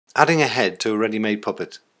Adding a head to a ready-made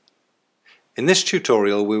puppet. In this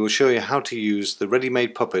tutorial we will show you how to use the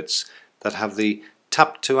ready-made puppets that have the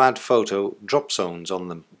Tap to Add Photo drop zones on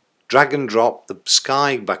them. Drag and drop the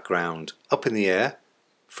sky background up in the air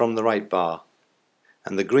from the right bar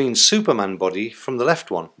and the green Superman body from the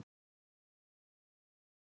left one.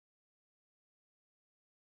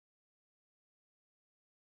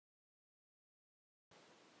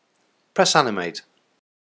 Press Animate.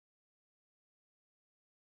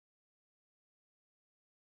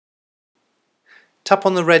 Tap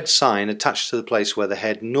on the red sign attached to the place where the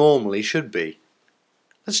head normally should be.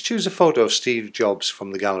 Let's choose a photo of Steve Jobs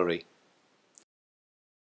from the gallery.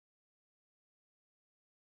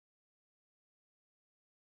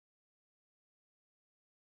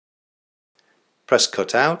 Press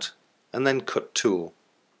Cut Out and then Cut Tool.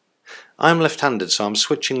 I'm left-handed, so I'm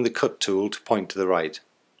switching the Cut tool to point to the right.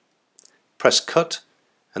 Press Cut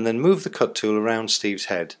and then move the Cut tool around Steve's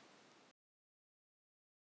head.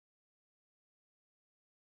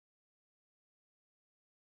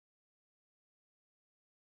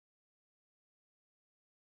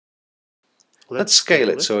 Let's scale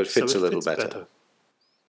it so it fits a little better.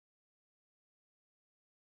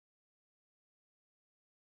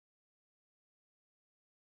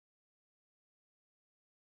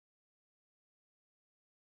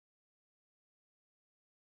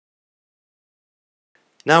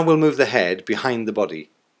 Now we'll move the head behind the body.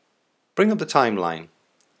 Bring up the timeline.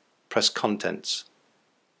 Press Contents.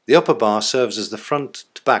 The upper bar serves as the front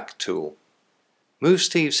to back tool. Move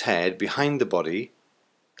Steve's head behind the body,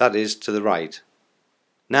 that is to the right.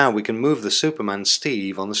 Now we can move the Superman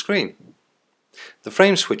Steve on the screen. The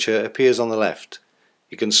frame switcher appears on the left.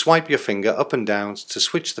 You can swipe your finger up and down to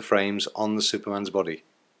switch the frames on the Superman's body.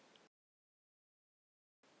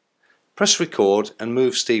 Press Record and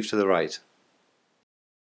move Steve to the right.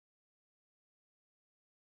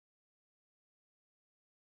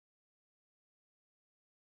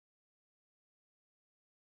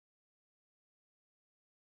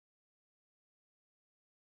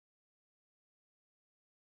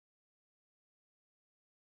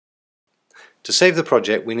 To save the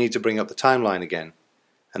project we need to bring up the timeline again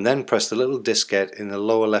and then press the little diskette in the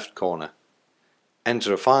lower left corner.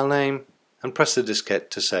 Enter a file name and press the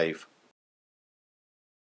diskette to save.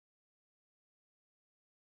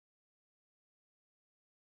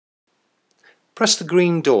 Press the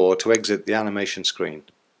green door to exit the animation screen.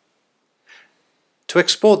 To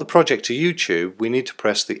export the project to YouTube we need to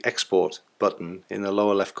press the Export button in the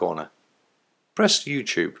lower left corner. Press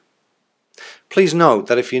YouTube. Please note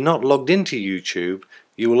that if you're not logged into YouTube,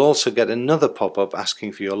 you will also get another pop-up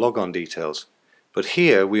asking for your logon details, but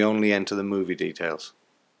here we only enter the movie details.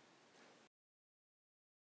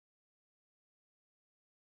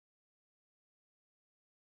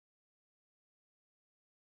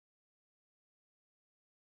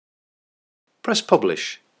 Press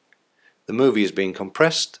Publish. The movie is being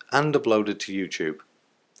compressed and uploaded to YouTube.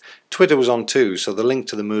 Twitter was on too, so the link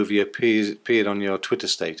to the movie appeared on your Twitter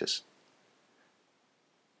status.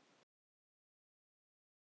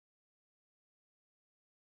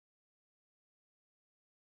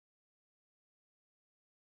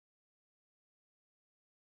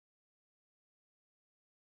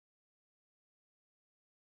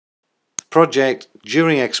 The project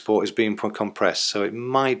during export is being compressed, so it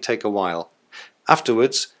might take a while.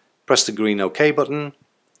 Afterwards, press the green OK button.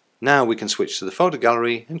 Now we can switch to the photo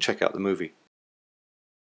gallery and check out the movie.